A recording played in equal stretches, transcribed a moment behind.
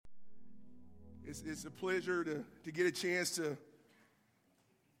It's a pleasure to get a chance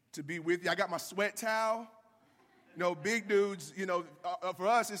to be with you. I got my sweat towel. You know, big dudes, for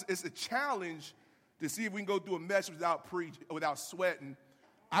us, it's a challenge to see if we can go through a message without sweating.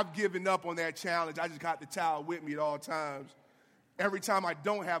 I've given up on that challenge. I just got the towel with me at all times. Every time I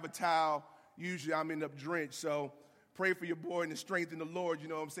don't have a towel, usually I'm end up drenched. So pray for your boy and the strength in the Lord. You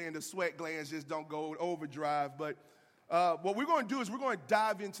know what I'm saying? The sweat glands just don't go overdrive. But what we're going to do is we're going to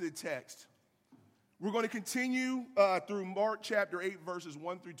dive into the text. We're going to continue through Mark chapter 8, verses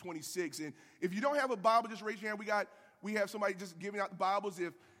 1 through 26. And if you don't have a Bible, just raise your hand. We have somebody just giving out the Bibles.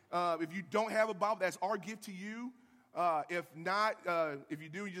 If you don't have a Bible, that's our gift to you. If not, if you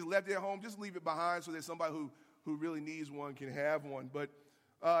do, you just left it at home, just leave it behind so that somebody who really needs one can have one. But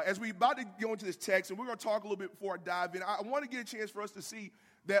as we're about to go into this text, and we're going to talk a little bit before I dive in, I want to get a chance for us to see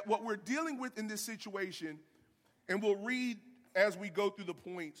that what we're dealing with in this situation, and we'll read as we go through the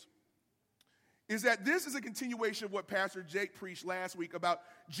points, is that this is a continuation of what Pastor Jake preached last week about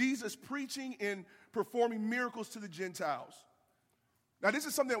Jesus preaching and performing miracles to the Gentiles. Now, this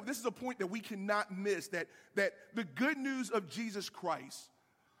is a point that we cannot miss, that the good news of Jesus Christ,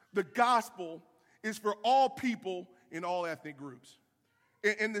 the gospel, is for all people in all ethnic groups.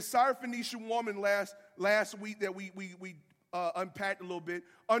 And the Syrophoenician woman last week that we unpacked a little bit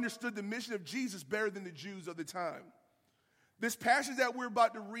understood the mission of Jesus better than the Jews of the time. This passage that we're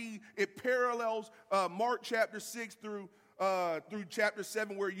about to read, it parallels Mark chapter 6 through chapter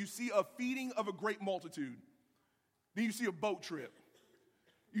 7, where you see a feeding of a great multitude. Then you see a boat trip.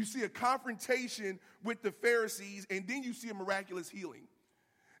 You see a confrontation with the Pharisees, and then you see a miraculous healing.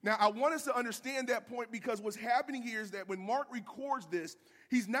 Now, I want us to understand that point because what's happening here is that when Mark records this,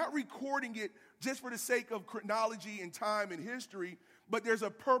 he's not recording it just for the sake of chronology and time and history, but there's a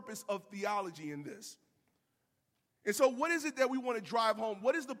purpose of theology in this. And so what is it that we want to drive home?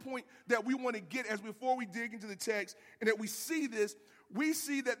 What is the point that we want to get as before we dig into the text and that we see this? We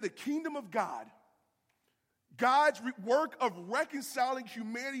see that the kingdom of God, God's work of reconciling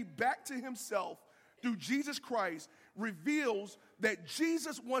humanity back to himself through Jesus Christ, reveals that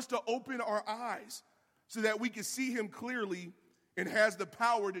Jesus wants to open our eyes so that we can see him clearly and has the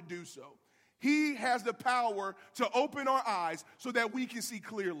power to do so. He has the power to open our eyes so that we can see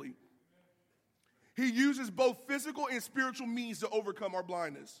clearly. He uses both physical and spiritual means to overcome our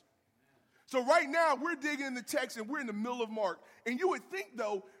blindness. So right now, we're digging in the text and we're in the middle of Mark. And you would think,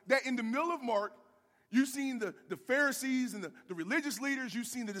 though, that in the middle of Mark, you've seen the Pharisees and the religious leaders. You've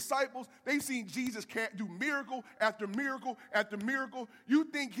seen the disciples. They've seen Jesus do miracle after miracle after miracle. You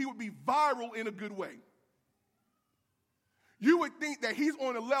think he would be viral in a good way. You would think that he's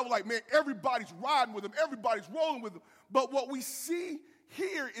on a level like, man, everybody's riding with him. Everybody's rolling with him. But what we see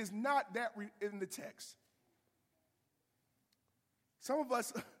here is not that in the text. Some of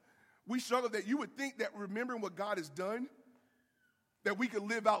us, we struggle that you would think that remembering what God has done, that we could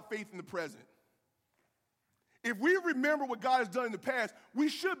live out faith in the present. If we remember what God has done in the past, we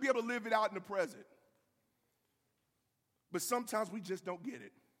should be able to live it out in the present. But sometimes we just don't get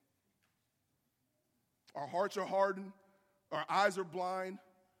it. Our hearts are hardened, our eyes are blind,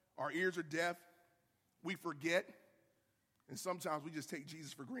 our ears are deaf, we forget, and sometimes we just take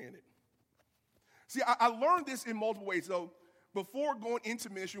Jesus for granted. See, I learned this in multiple ways. So before going into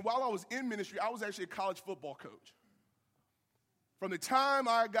ministry, while I was in ministry, I was actually a college football coach. From the time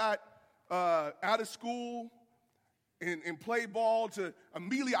I got out of school and played ball to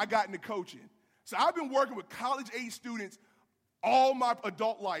immediately I got into coaching. So I've been working with college-age students all my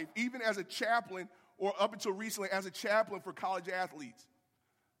adult life, even as a chaplain or up until recently as a chaplain for college athletes.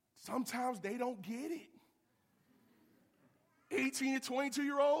 Sometimes they don't get it. 18 and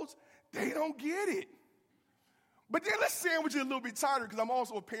 22-year-olds, they don't get it. But then let's sandwich it a little bit tighter because I'm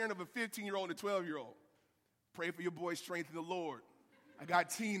also a parent of a 15-year-old and a 12-year-old. Pray for your boy's strength in the Lord. I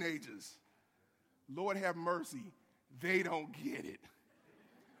got teenagers. Lord have mercy. They don't get it.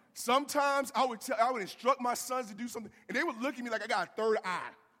 Sometimes I would instruct my sons to do something, and they would look at me like I got a third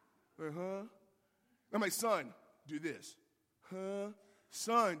eye. I'm like, son, do this.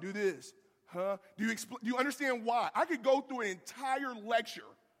 Son, do this. Do you understand why? I could go through an entire lecture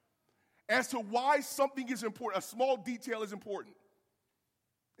as to why something is important, a small detail is important,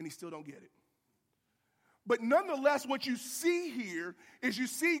 and they still don't get it. But nonetheless, what you see here is you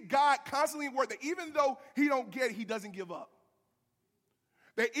see God constantly at work, that even though he don't get it, he doesn't give up.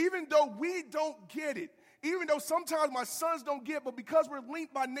 That even though we don't get it, even though sometimes my sons don't get it, but because we're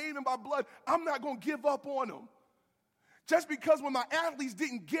linked by name and by blood, I'm not going to give up on them. Just because when my athletes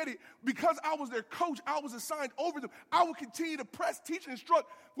didn't get it, because I was their coach, I was assigned over them, I will continue to press, teach, and instruct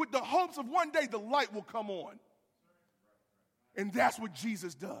with the hopes of one day the light will come on. And that's what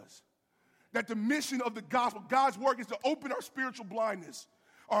Jesus does. That the mission of the gospel, God's work, is to open our spiritual blindness,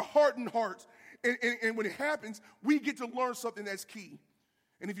 our hardened hearts. And when it happens, we get to learn something that's key.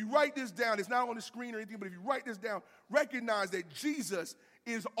 And if you write this down, it's not on the screen or anything, but if you write this down, recognize that Jesus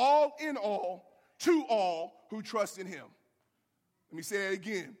is all in all to all who trust in him. Let me say that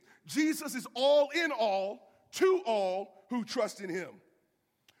again. Jesus is all in all to all who trust in him.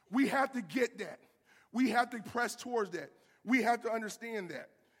 We have to get that. We have to press towards that. We have to understand that.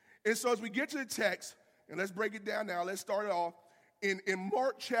 And so as we get to the text, and let's break it down now, let's start it off in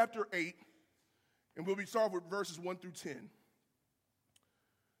Mark chapter 8, and we'll be starting with verses 1 through 10.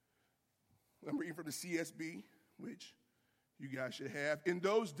 I'm reading from the CSB, which you guys should have. In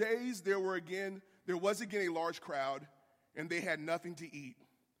those days, there was again a large crowd, and they had nothing to eat.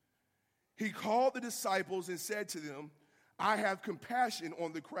 He called the disciples and said to them, I have compassion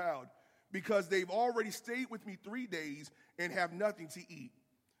on the crowd, because they've already stayed with me 3 days and have nothing to eat.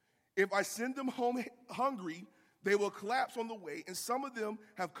 If I send them home hungry, they will collapse on the way, and some of them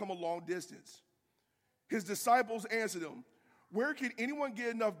have come a long distance. His disciples answered him, where can anyone get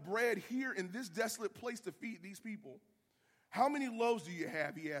enough bread here in this desolate place to feed these people? How many loaves do you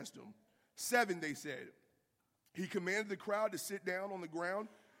have? He asked them. 7, they said. He commanded the crowd to sit down on the ground.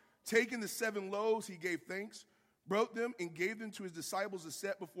 Taking the 7 loaves, he gave thanks, broke them, and gave them to his disciples to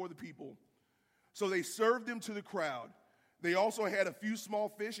set before the people. So they served them to the crowd. They also had a few small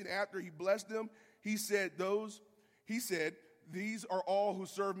fish, and after he blessed them, he said, these are all who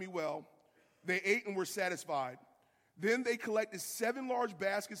serve me well. They ate and were satisfied. Then they collected 7 large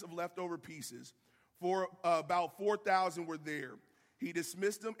baskets of leftover pieces, for about 4,000 were there. He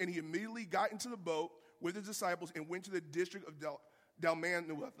dismissed them, and he immediately got into the boat with his disciples and went to the district of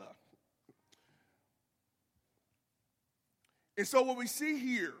Dalmanutha. And so what we see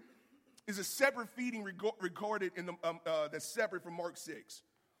here is a separate feeding recorded in that's separate from Mark 6.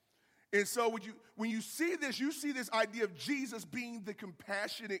 And so when you see this idea of Jesus being the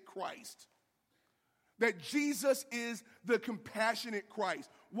compassionate Christ. That Jesus is the compassionate Christ.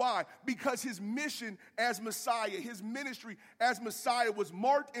 Why? Because his mission as Messiah, his ministry as Messiah was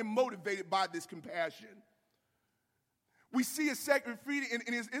marked and motivated by this compassion. We see a second feeding,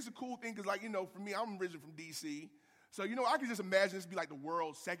 and it's a cool thing because, for me, I'm originally from D.C., so, I can just imagine this be like the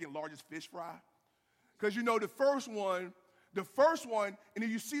world's second largest fish fry. Because, the first one, and if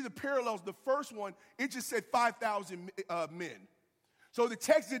you see the parallels, the first one, it just said 5,000 men. So the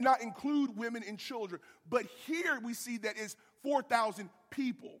text did not include women and children. But here we see that it's 4,000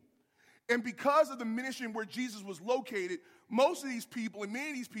 people. And because of the ministry where Jesus was located, most of these people and many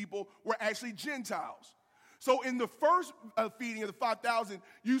of these people were actually Gentiles. So in the first feeding of the 5,000,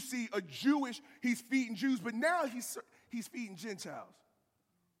 you see he's feeding Jews, but now he's feeding Gentiles.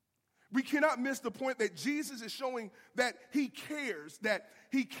 We cannot miss the point that Jesus is showing that he cares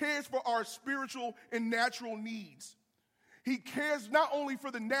for our spiritual and natural needs. He cares not only for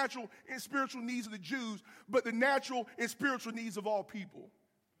the natural and spiritual needs of the Jews, but the natural and spiritual needs of all people.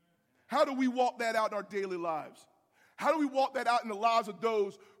 How do we walk that out in our daily lives? How do we walk that out in the lives of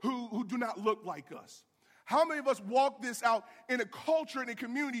those who do not look like us? How many of us walk this out in a culture and a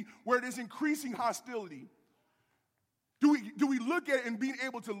community where there's increasing hostility? Do we look at it and being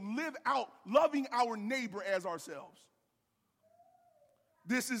able to live out loving our neighbor as ourselves?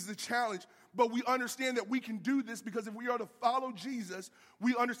 This is the challenge. But we understand that we can do this because if we are to follow Jesus,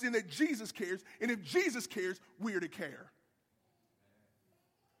 we understand that Jesus cares. And if Jesus cares, we are to care.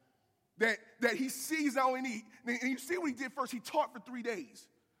 That he sees our need. And you see what he did first. He taught for 3 days.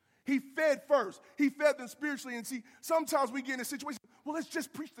 He fed first. He fed them spiritually. And see, sometimes we get in a situation, well, let's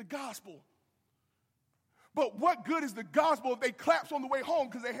just preach the gospel. But what good is the gospel if they collapse on the way home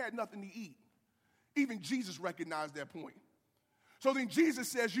because they had nothing to eat? Even Jesus recognized that point. So then Jesus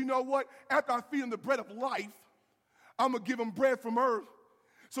says, you know what? After I feed them the bread of life, I'm going to give them bread from earth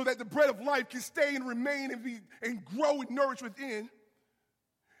so that the bread of life can stay and remain and grow and nourish within.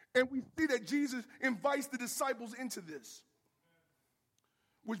 And we see that Jesus invites the disciples into this.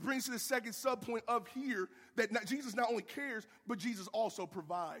 Which brings to the second subpoint of here that Jesus not only cares, but Jesus also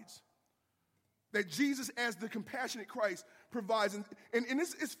provides. That Jesus as the compassionate Christ provides. And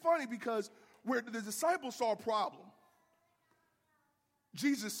it's funny because where the disciples saw a problem,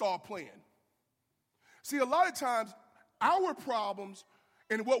 Jesus saw a plan. See, a lot of times, our problems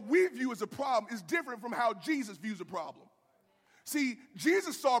and what we view as a problem is different from how Jesus views a problem. See,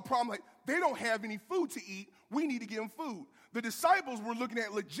 Jesus saw a problem like, they don't have any food to eat. We need to give them food. The disciples were looking at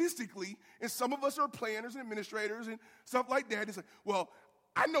logistically, and some of us are planners and administrators and stuff like that. It's like, well,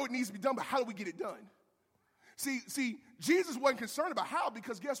 I know it needs to be done, but how do we get it done? See, Jesus wasn't concerned about how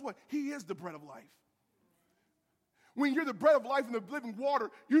because guess what? He is the bread of life. When you're the bread of life and the living water,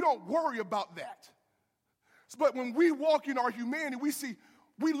 you don't worry about that. But when we walk in our humanity,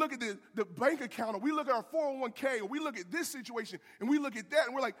 we look at the bank account, or we look at our 401k, or we look at this situation, and we look at that,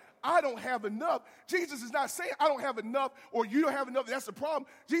 and we're like, I don't have enough. Jesus is not saying I don't have enough, or you don't have enough, that's the problem.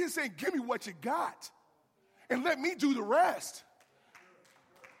 Jesus is saying, give me what you got, and let me do the rest.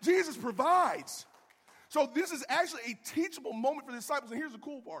 Jesus provides. So this is actually a teachable moment for the disciples, and here's the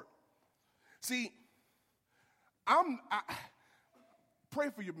cool part. See, I pray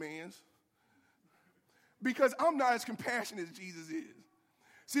for your mans, because I'm not as compassionate as Jesus is.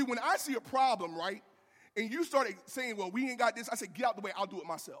 See, when I see a problem, right, and you started saying, well, we ain't got this, I said, get out the way, I'll do it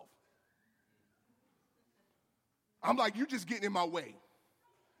myself. I'm like, you're just getting in my way.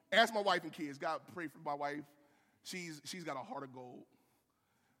 Ask my wife and kids. God, pray for my wife. She's got a heart of gold.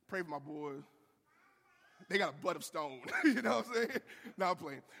 Pray for my boys. They got a butt of stone. You know what I'm saying? No, I'm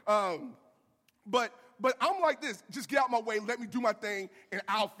playing. But I'm like this. Just get out my way. Let me do my thing, and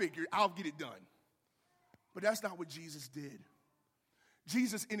I'll get it done. But that's not what Jesus did.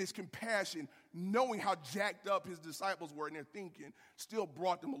 Jesus, in his compassion, knowing how jacked up his disciples were in their thinking, still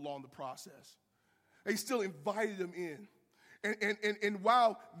brought them along the process. They still invited them in. And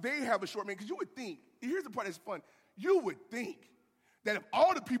while they have a short man, because you would think, here's the part that's fun, you would think that if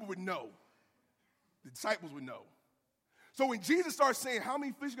all the people would know, the disciples would know. So when Jesus starts saying, how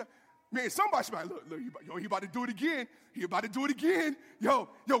many fish you got? Man, somebody should be like, look, he about to do it again. He about to do it again. Yo,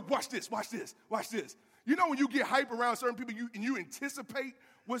 watch this. You know when you get hype around certain people and you anticipate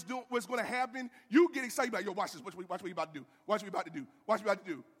what's going to happen, you get excited about, yo, watch this. Watch what he about to do. Watch what he about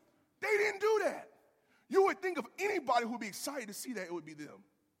to do. They didn't do that. You would think of anybody who would be excited to see that, it would be them.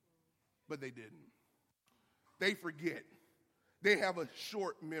 But they didn't. They forget. They have a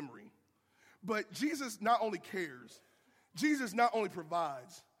short memory. But Jesus not only cares, Jesus not only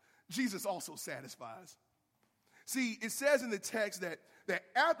provides, Jesus also satisfies. See, it says in the text that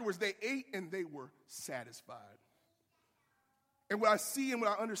afterwards they ate and they were satisfied. And what I see and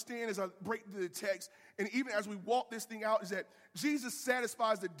what I understand as I break the text, and even as we walk this thing out, is that Jesus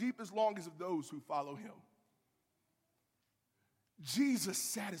satisfies the deepest longings of those who follow him. Jesus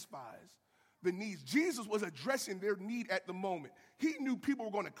satisfies the needs. Jesus was addressing their need at the moment. He knew people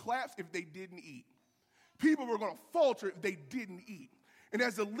were going to collapse if they didn't eat. People were going to falter if they didn't eat. And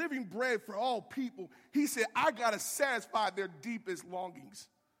as the living bread for all people, he said, I got to satisfy their deepest longings.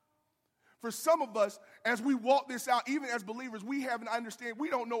 For some of us, as we walk this out, even as believers, we haven't understand, we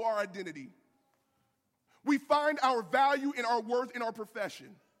don't know our identity. We find our value and our worth in our profession.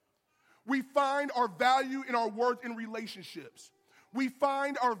 We find our value and our worth in relationships. We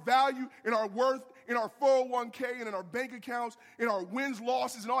find our value and our worth in our 401k and in our bank accounts, in our wins,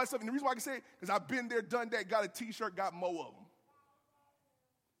 losses, and all that stuff. And the reason why I can say it, because I've been there, done that, got a t-shirt, got more of them.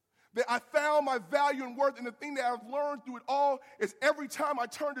 That I found my value and worth, and the thing that I've learned through it all is every time I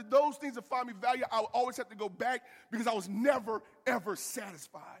turn to those things to find me value, I will always have to go back because I was never, ever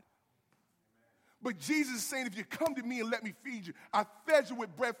satisfied. But Jesus is saying, if you come to me and let me feed you, I fed you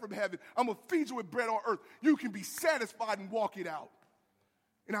with bread from heaven. I'm going to feed you with bread on earth. You can be satisfied and walk it out.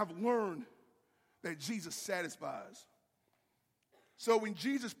 And I've learned that Jesus satisfies. So when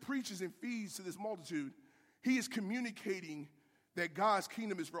Jesus preaches and feeds to this multitude, he is communicating that God's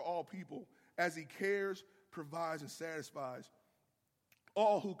kingdom is for all people as he cares, provides, and satisfies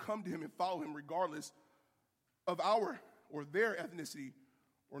all who come to him and follow him regardless of our or their ethnicity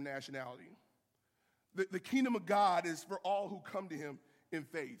or nationality. The kingdom of God is for all who come to him in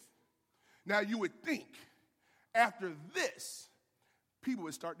faith. Now you would think after this, people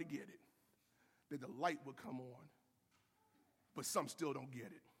would start to get it, that the light would come on, but some still don't get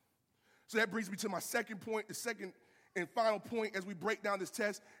it. So that brings me to my second point. The second and final point as we break down this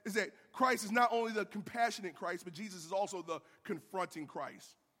text is that Christ is not only the compassionate Christ, but Jesus is also the confronting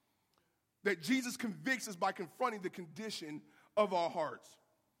Christ. That Jesus convicts us by confronting the condition of our hearts.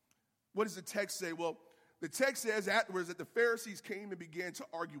 What does the text say? Well, the text says afterwards that the Pharisees came and began to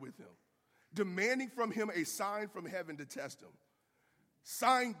argue with him, demanding from him a sign from heaven to test him.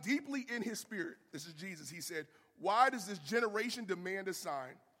 Sighing deeply in his spirit, this is Jesus, he said, why does this generation demand a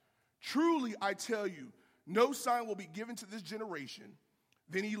sign? Truly, I tell you, no sign will be given to this generation.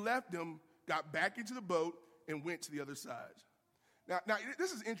 Then he left them, got back into the boat, and went to the other side. Now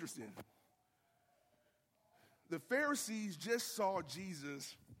this is interesting. The Pharisees just saw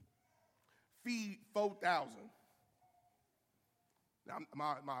Jesus feed 4,000. Now,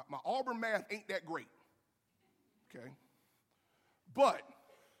 my Auburn math ain't that great, okay? But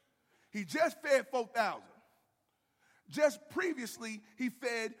he just fed 4,000. Just previously, he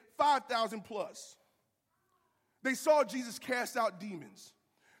fed 5,000 plus. They saw Jesus cast out demons.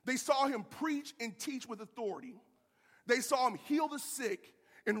 They saw him preach and teach with authority. They saw him heal the sick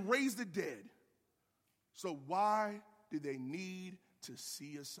and raise the dead. So why did they need to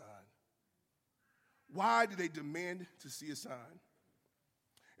see a sign? Why did they demand to see a sign?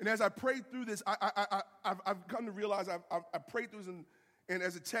 And as I prayed through this, I've come to realize I prayed through this, and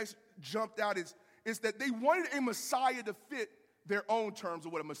as the text jumped out, it's that they wanted a Messiah to fit their own terms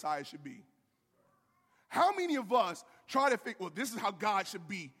of what a Messiah should be. How many of us try to think, well, this is how God should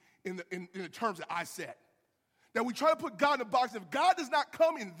be in the terms that I set? That we try to put God in a box. If God does not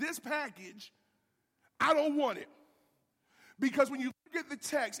come in this package, I don't want it. Because when you look at the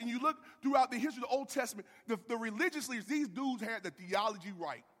text and you look throughout the history of the Old Testament, the religious leaders, these dudes had the theology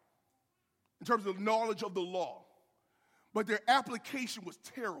right in terms of the knowledge of the law. But their application was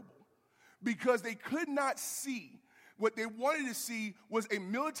terrible because they could not see. What they wanted to see was a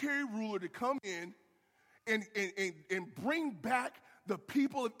military ruler to come in and bring back the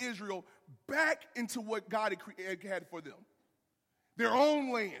people of Israel back into what God had for them. Their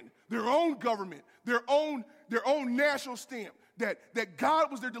own land, their own government, their own national stamp. That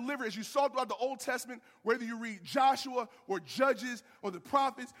God was their deliverer, as you saw throughout the Old Testament, whether you read Joshua or Judges or the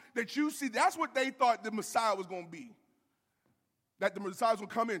prophets, that you see that's what they thought the Messiah was going to be. That the Messiah was going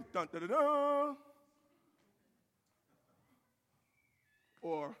to come in, dun, dun, dun, dun,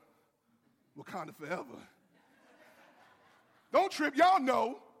 or Wakanda forever. Don't trip, y'all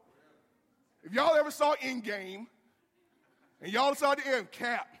know. If y'all ever saw Endgame, and y'all saw the end,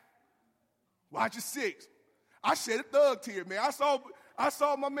 Cap, watch your 6. I shed a thug tear, man. I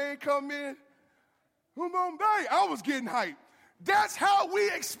saw my man come in. I was getting hyped. That's how we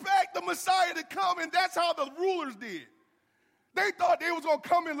expect the Messiah to come, and that's how the rulers did. They thought they was going to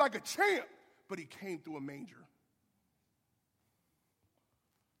come in like a champ, but he came through a manger.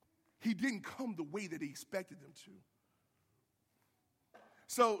 He didn't come the way that he expected them to.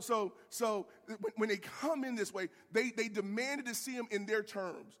 So when they come in this way, they demanded to see him in their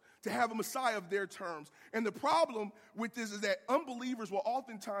terms, to have a Messiah of their terms. And the problem with this is that unbelievers will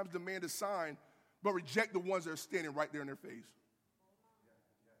oftentimes demand a sign, but reject the ones that are standing right there in their face.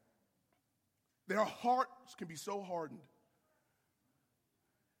 Their hearts can be so hardened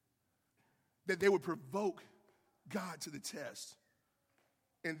that they would provoke God to the test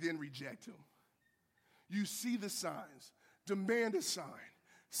and then reject him. You see the signs, demand a sign,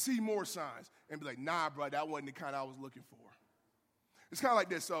 see more signs, and be like, nah, bro, that wasn't the kind I was looking for. It's kind of like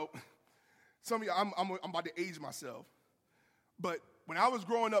this. So some of you, I'm about to age myself. But when I was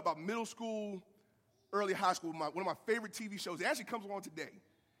growing up, about middle school, early high school, one of my favorite TV shows, it actually comes on today,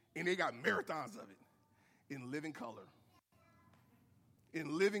 and they got marathons of it, In Living Color.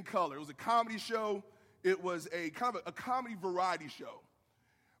 In Living Color. It was a comedy show. It was a kind of a comedy variety show.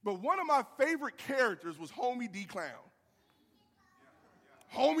 But one of my favorite characters was Homie D. Clown.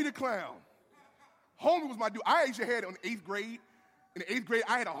 Homie the Clown. Homie was my dude. I actually had it in the 8th grade. In the 8th grade,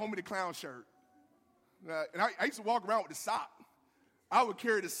 I had a Homie the Clown shirt. And I used to walk around with the sock. I would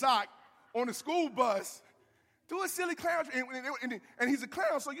carry the sock on the school bus, do a silly clown. And he's a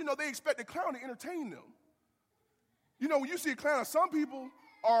clown, so, they expect the clown to entertain them. When you see a clown, some people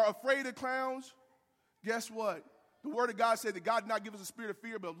are afraid of clowns. Guess what? The word of God said that God did not give us a spirit of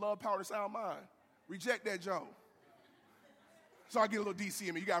fear, but of love, power, and a sound mind. Reject that, Joe. So I get a little DC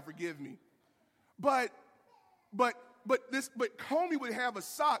in me. You got to forgive me. But Homie would have a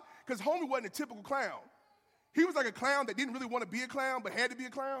sock because Homie wasn't a typical clown. He was like a clown that didn't really want to be a clown but had to be a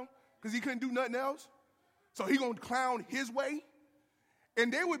clown because he couldn't do nothing else. So he going to clown his way.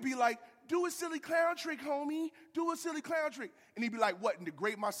 And they would be like, do a silly clown trick, homie. Do a silly clown trick. And he'd be like, what, and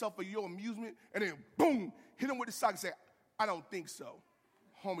degrade myself for your amusement? And then, boom, hit him with the sock and say, I don't think so.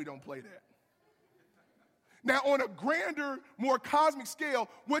 Homie, don't play that. Now, on a grander, more cosmic scale,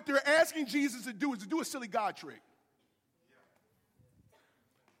 what they're asking Jesus to do is to do a silly God trick.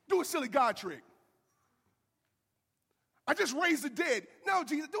 Do a silly God trick. I just raised the dead. No,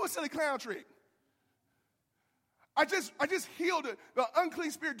 Jesus, do a silly clown trick. I just healed the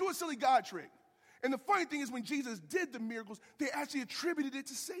unclean spirit. Do a silly God trick. And the funny thing is when Jesus did the miracles, they actually attributed it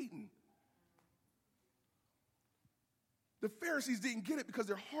to Satan. The Pharisees didn't get it because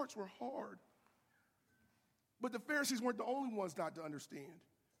their hearts were hard. But the Pharisees weren't the only ones not to understand.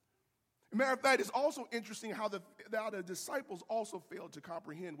 As a matter of fact, it's also interesting how the disciples also failed to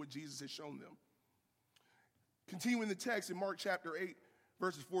comprehend what Jesus had shown them. Continuing the text in Mark chapter 8,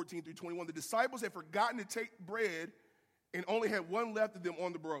 verses 14 through 21, the disciples had forgotten to take bread and only had one left of them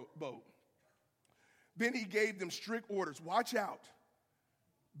on the boat. Then he gave them strict orders. Watch out.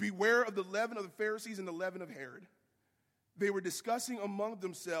 Beware of the leaven of the Pharisees and the leaven of Herod. They were discussing among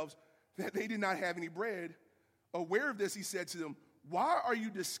themselves that they did not have any bread. Aware of this, he said to them, why are you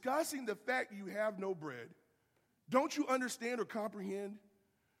discussing the fact you have no bread? Don't you understand or comprehend?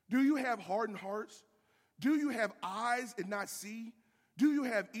 Do you have hardened hearts? Do you have eyes and not see? Do you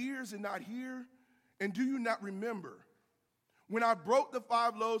have ears and not hear? And do you not remember? When I broke the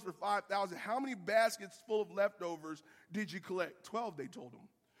 5 loaves for 5,000, how many baskets full of leftovers did you collect? 12, they told him.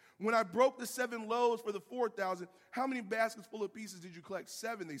 When I broke the 7 loaves for the 4,000, how many baskets full of pieces did you collect?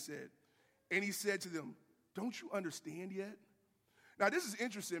 7, they said. And he said to them, don't you understand yet? Now, this is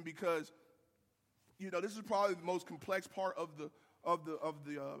interesting because, this is probably the most complex part of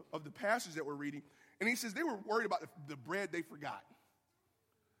the passage that we're reading. And he says they were worried about the bread they forgot.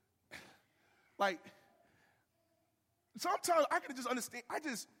 Like, sometimes I can just understand.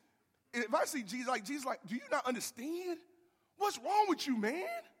 If I see Jesus, do you not understand? What's wrong with you, man?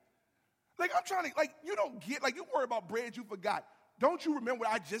 Like, I'm trying to, you don't get, you worry about bread you forgot. Don't you remember what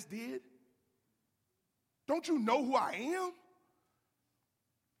I just did? Don't you know who I am?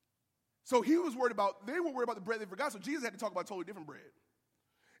 So they were worried about the bread they forgot, so Jesus had to talk about totally different bread.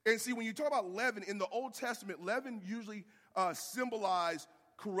 And see, when you talk about leaven, in the Old Testament, leaven usually symbolized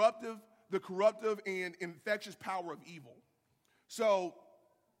the corruptive and infectious power of evil. So,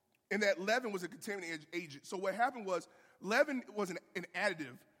 and that leaven was a contaminating agent. So what happened was, leaven was an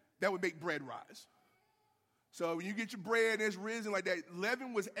additive that would make bread rise. So when you get your bread and it's risen like that,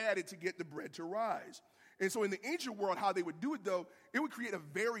 leaven was added to get the bread to rise. And so in the ancient world, how they would do it, though, it would create a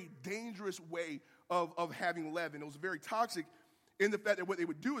very dangerous way of having leaven. It was very toxic in the fact that what they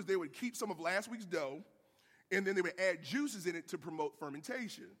would do is they would keep some of last week's dough, and then they would add juices in it to promote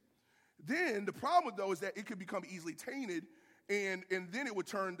fermentation. Then the problem, though, is that it could become easily tainted, and then it would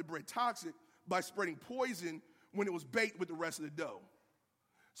turn the bread toxic by spreading poison when it was baked with the rest of the dough.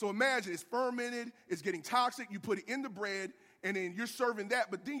 So imagine it's fermented, it's getting toxic, you put it in the bread, and then you're serving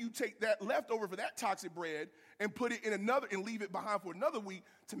that, but then you take that leftover for that toxic bread and put it in another and leave it behind for another week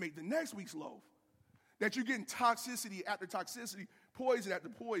to make the next week's loaf. That you're getting toxicity after toxicity, poison after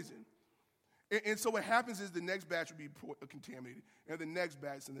poison. And so what happens is the next batch will be contaminated, and the next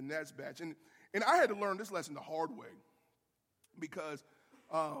batch, and the next batch. And I had to learn this lesson the hard way because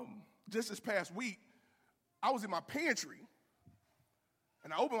just this past week, I was in my pantry,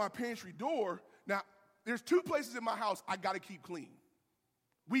 and I opened my pantry door. Now, there's 2 places in my house I got to keep clean.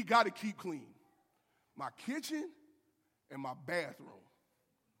 We got to keep clean. My kitchen and my bathroom.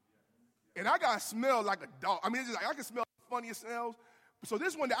 And I got to smell like a dog. I mean, it's just like I can smell the funniest smells. So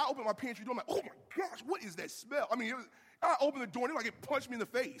this one day, I opened my pantry door. I'm like, oh, my gosh, what is that smell? I mean, I opened the door, and it punched me in the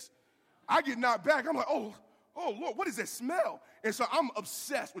face. I get knocked back. I'm like, oh, Lord, what is that smell? And so I'm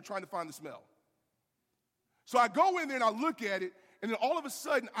obsessed with trying to find the smell. So I go in there, and I look at it, and then all of a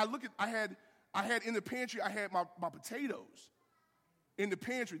sudden, I had in the pantry, I had my potatoes in the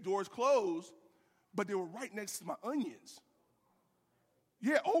pantry, doors closed, but they were right next to my onions.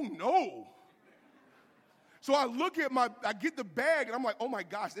 Yeah, oh no. So I get the bag, and I'm like, oh my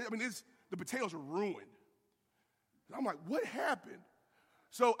gosh, the potatoes are ruined. And I'm like, what happened?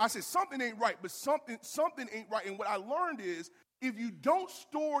 So I said, something ain't right, but something ain't right. And what I learned is, if you don't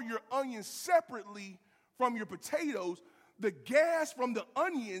store your onions separately from your potatoes, the gas from the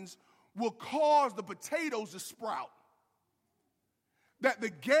onions will cause the potatoes to sprout. That the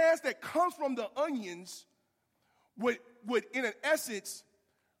gas that comes from the onions would in an essence,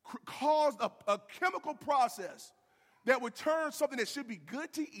 cause a chemical process that would turn something that should be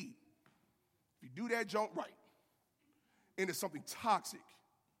good to eat, if you do that junk right, into something toxic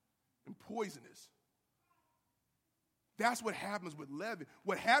and poisonous. That's what happens with leaven.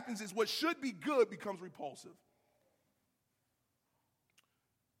 What happens is what should be good becomes repulsive.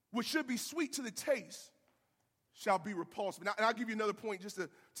 What should be sweet to the taste shall be repulsive. And I'll give you another point just to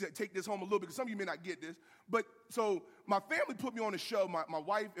take this home a little bit, because some of you may not get this. But so my family put me on a show. My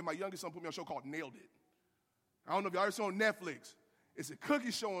wife and my youngest son put me on a show called Nailed It. I don't know if y'all ever saw it on Netflix. It's a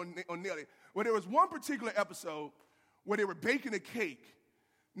cookie show on Nailed It. Well, there was one particular episode where they were baking a cake.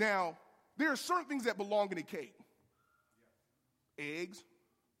 Now, there are certain things that belong in a cake. Eggs,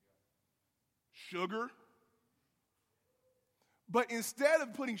 sugar. But instead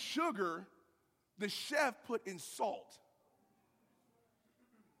of putting sugar, the chef put in salt.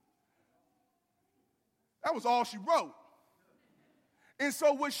 That was all she wrote. And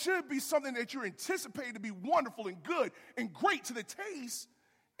so what should be something that you're anticipating to be wonderful and good and great to the taste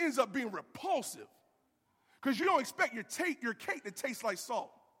ends up being repulsive. Because you don't expect your cake to taste like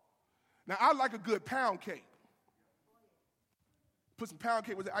salt. Now, I like a good pound cake. Put some pound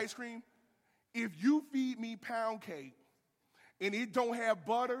cake with the ice cream. If you feed me pound cake and it don't have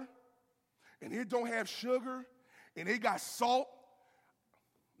butter and it don't have sugar and it got salt,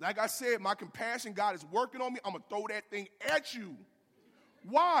 like I said, my compassion, God is working on me. I'm going to throw that thing at you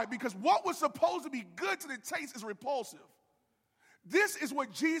Why? Because what was supposed to be good to the taste is repulsive. This is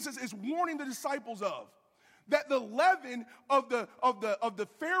what Jesus is warning the disciples of. That the leaven of the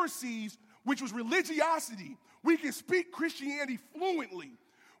Pharisees, which was religiosity, we can speak Christianity fluently.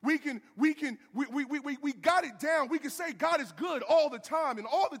 We got it down. We can say God is good all the time, and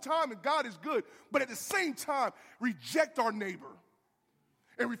God is good, but at the same time, reject our neighbor.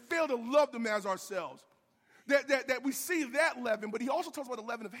 And we fail to love them as ourselves. That we see that leaven, but he also talks about the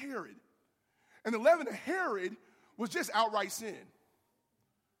leaven of Herod. And the leaven of Herod was just outright sin.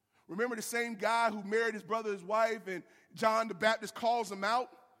 Remember the same guy who married his brother's wife and John the Baptist calls him out?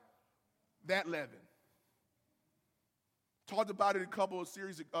 That leaven. Talked about it in a couple of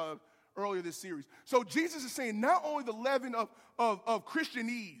series earlier this series. So Jesus is saying not only the leaven of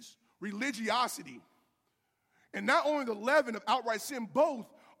Christianese, religiosity, and not only the leaven of outright sin, both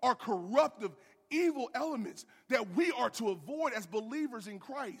are corruptive, evil elements that we are to avoid as believers in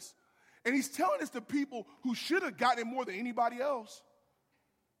Christ. And he's telling this to people who should have gotten it more than anybody else.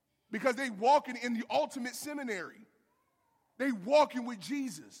 Because they walking in the ultimate seminary. They walking with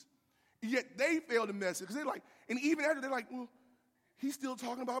Jesus. Yet they failed the message. Because they're like, and even after they're like, well, he's still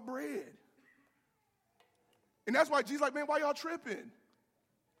talking about bread. And that's why Jesus like, man, why y'all tripping?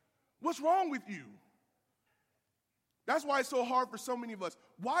 What's wrong with you? That's why it's so hard for so many of us.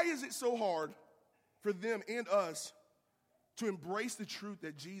 Why is it so hard for them and us to embrace the truth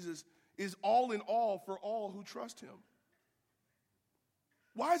that Jesus is all in all for all who trust him?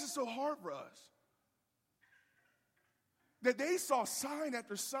 Why is it so hard for us? That they saw sign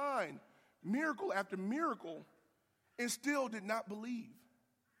after sign, miracle after miracle, and still did not believe.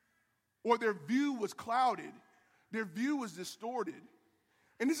 Or their view was clouded. Their view was distorted.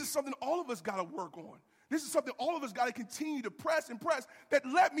 And this is something all of us got to work on. This is something all of us got to continue to press and press, that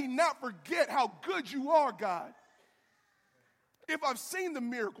let me not forget how good you are, God. If I've seen the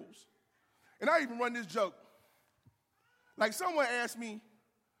miracles, and I even run this joke. Like someone asked me,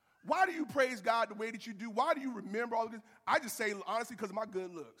 why do you praise God the way that you do? Why do you remember all of this? I just say, honestly, because of my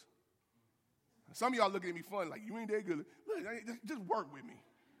good looks. Some of y'all looking at me funny, like, you ain't that good. Look, just work with me.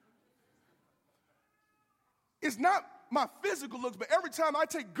 It's not my physical looks, but every time I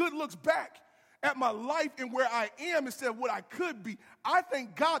take good looks back at my life and where I am instead of what I could be, I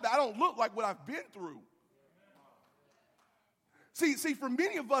thank God that I don't look like what I've been through. See, for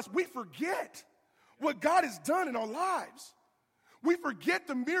many of us, we forget what God has done in our lives. We forget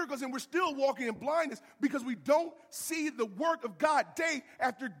the miracles and we're still walking in blindness because we don't see the work of God day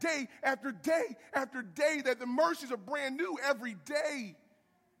after day after day after day, that the mercies are brand new every day.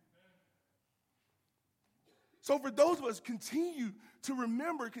 So for those of us, continue to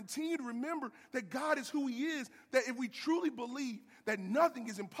remember that God is who he is, that if we truly believe that nothing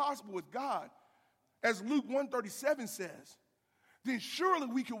is impossible with God, as Luke 1:37 says, then surely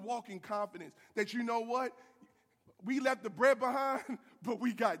we can walk in confidence that, you know what? We left the bread behind, but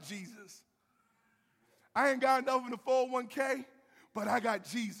we got Jesus. I ain't got enough in the 401k, but I got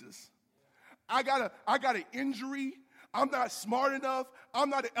Jesus. I got an injury. I'm not smart enough.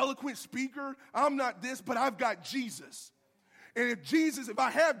 I'm not an eloquent speaker. I'm not this, but I've got Jesus. And if I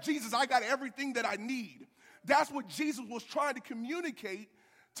have Jesus, I got everything that I need. That's what Jesus was trying to communicate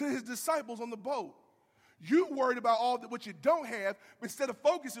to his disciples on the boat. You worried about what you don't have instead of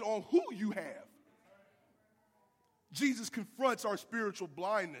focusing on who you have. Jesus confronts our spiritual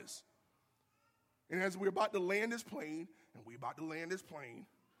blindness. And as we're about to land this plane, we're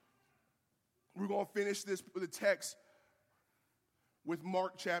going to finish the text with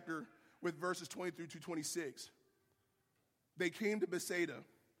Mark chapter, with verses 23 to 26. They came to Bethsaida.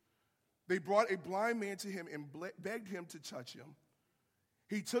 They brought a blind man to him and begged him to touch him.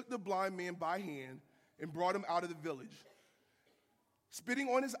 He took the blind man by hand and brought him out of the village. Spitting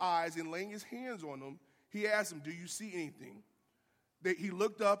on his eyes and laying his hands on him, he asked him, do you see anything? He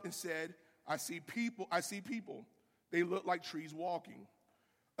looked up and said, I see people. They look like trees walking.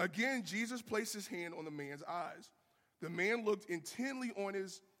 Again, Jesus placed his hand on the man's eyes. The man looked intently,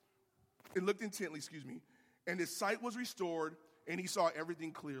 and his sight was restored, and he saw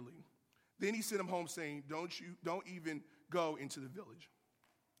everything clearly. Then he sent him home saying, don't even go into the village.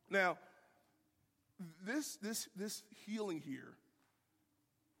 Now, this healing here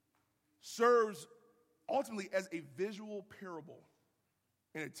serves ultimately as a visual parable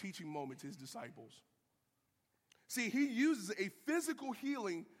and a teaching moment to his disciples. See, he uses a physical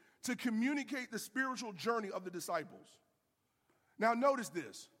healing to communicate the spiritual journey of the disciples. Now, notice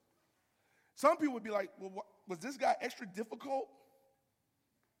this. Some people would be like, well, was this guy extra difficult?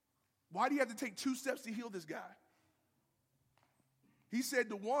 Why do you have to take 2 steps to heal this guy? He said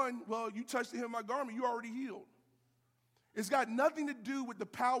to one, well, you touched the hem of my garment, you already healed. It's got nothing to do with the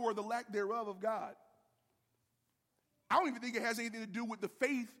power or the lack thereof of God. I don't even think it has anything to do with the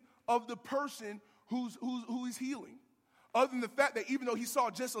faith of the person who he's healing. Other than the fact that even though he saw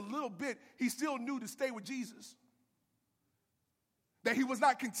just a little bit, he still knew to stay with Jesus. That he was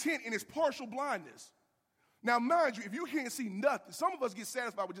not content in his partial blindness. Now, mind you, if you can't see nothing, some of us get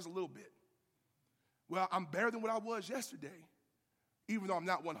satisfied with just a little bit. Well, I'm better than what I was yesterday, even though I'm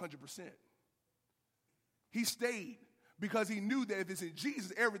not 100%. He stayed because he knew that if it's in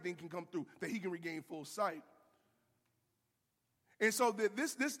Jesus, everything can come through, that he can regain full sight. And so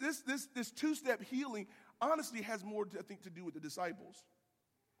this two-step healing honestly has more, I think, to do with the disciples.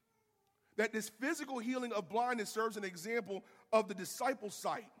 That this physical healing of blindness serves an example of the disciples'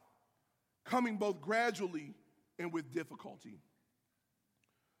 sight coming both gradually and with difficulty.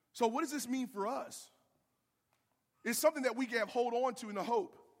 So what does this mean for us? It's something that we can hold on to in the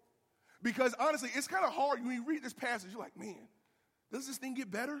hope. Because honestly, it's kind of hard when you read this passage, you're like, man, does this thing get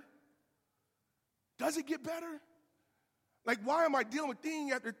better? Does it get better? Like, why am I dealing with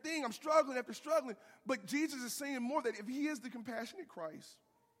thing after thing? I'm struggling after struggling. But Jesus is saying more that if he is the compassionate Christ,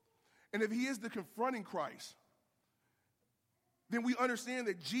 and if he is the confronting Christ, then we understand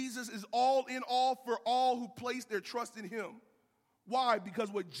that Jesus is all in all for all who place their trust in him. Why?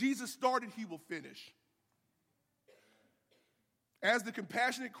 Because what Jesus started, he will finish. As the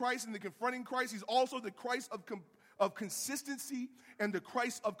compassionate Christ and the confronting Christ, he's also the Christ of consistency and the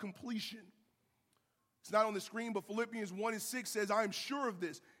Christ of completion. It's not on the screen, but Philippians 1:6 says, I am sure of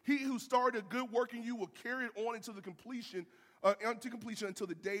this. He who started a good work in you will carry it on until completion until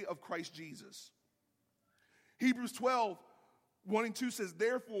the day of Christ Jesus. Hebrews 12:1-2 says,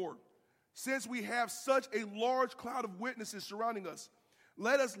 therefore, since we have such a large cloud of witnesses surrounding us,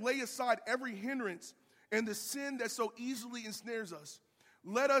 let us lay aside every hindrance and the sin that so easily ensnares us.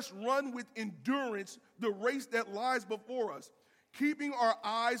 Let us run with endurance the race that lies before us, keeping our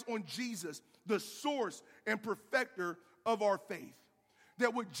eyes on Jesus, the source and perfecter of our faith.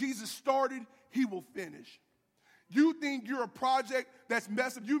 That what Jesus started, he will finish. You think you're a project that's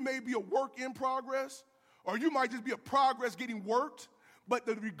messed up. You may be a work in progress, or you might just be a progress getting worked. But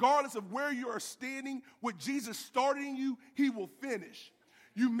regardless of where you are standing, what Jesus started in you, he will finish.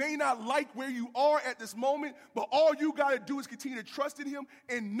 You may not like where you are at this moment, but all you got to do is continue to trust in him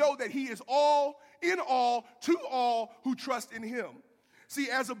and know that he is all, in all, to all who trust in him. See,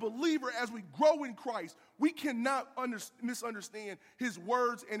 as a believer, as we grow in Christ, we cannot misunderstand his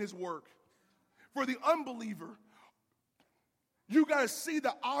words and his work. For the unbeliever, you got to see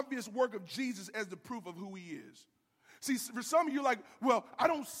the obvious work of Jesus as the proof of who he is. See, for some of you, like, well, I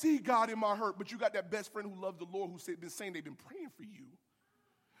don't see God in my hurt, but you got that best friend who loves the Lord who's been saying they've been praying for you.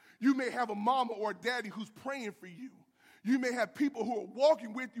 You may have a mama or a daddy who's praying for you. You may have people who are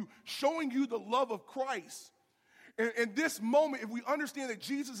walking with you, showing you the love of Christ. And in this moment, if we understand that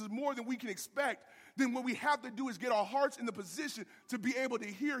Jesus is more than we can expect, then what we have to do is get our hearts in the position to be able to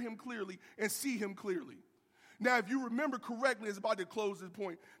hear him clearly and see him clearly. Now, if you remember correctly, it's about to close this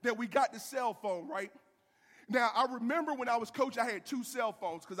point, that we got the cell phone, right? Now, I remember when I was coach, I had two cell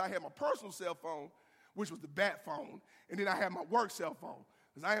phones because I had my personal cell phone, which was the bat phone, and then I had my work cell phone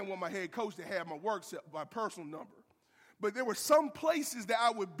because I didn't want my head coach to have my personal number. But there were some places that I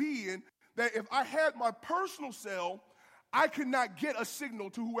would be in that if I had my personal cell, I could not get a signal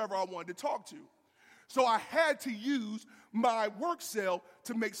to whoever I wanted to talk to. So I had to use my work cell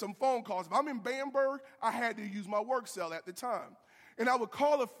to make some phone calls. If I'm in Bamberg, I had to use my work cell at the time. And I would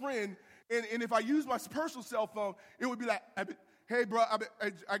call a friend, and if I used my personal cell phone, it would be like, hey, bro,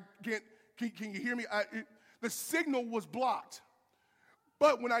 I can't, can you hear me? The signal was blocked.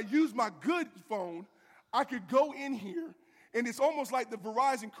 But when I used my good phone, I could go in here, and it's almost like the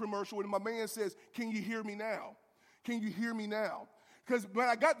Verizon commercial when my man says, can you hear me now? Can you hear me now? Because when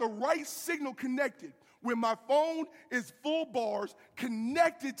I got the right signal connected, when my phone is full bars,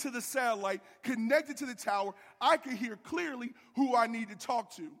 connected to the satellite, connected to the tower, I can hear clearly who I need to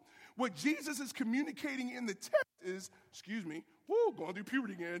talk to. What Jesus is communicating in the text is, going through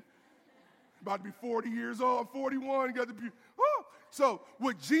puberty again. About to be 40 years old, 41, got to be, So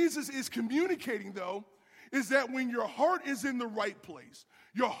what Jesus is communicating, though, is that when your heart is in the right place,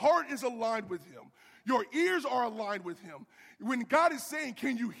 your heart is aligned with him, your ears are aligned with him. When God is saying,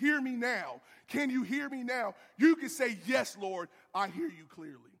 can you hear me now? Can you hear me now? You can say, yes, Lord, I hear you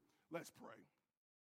clearly. Let's pray.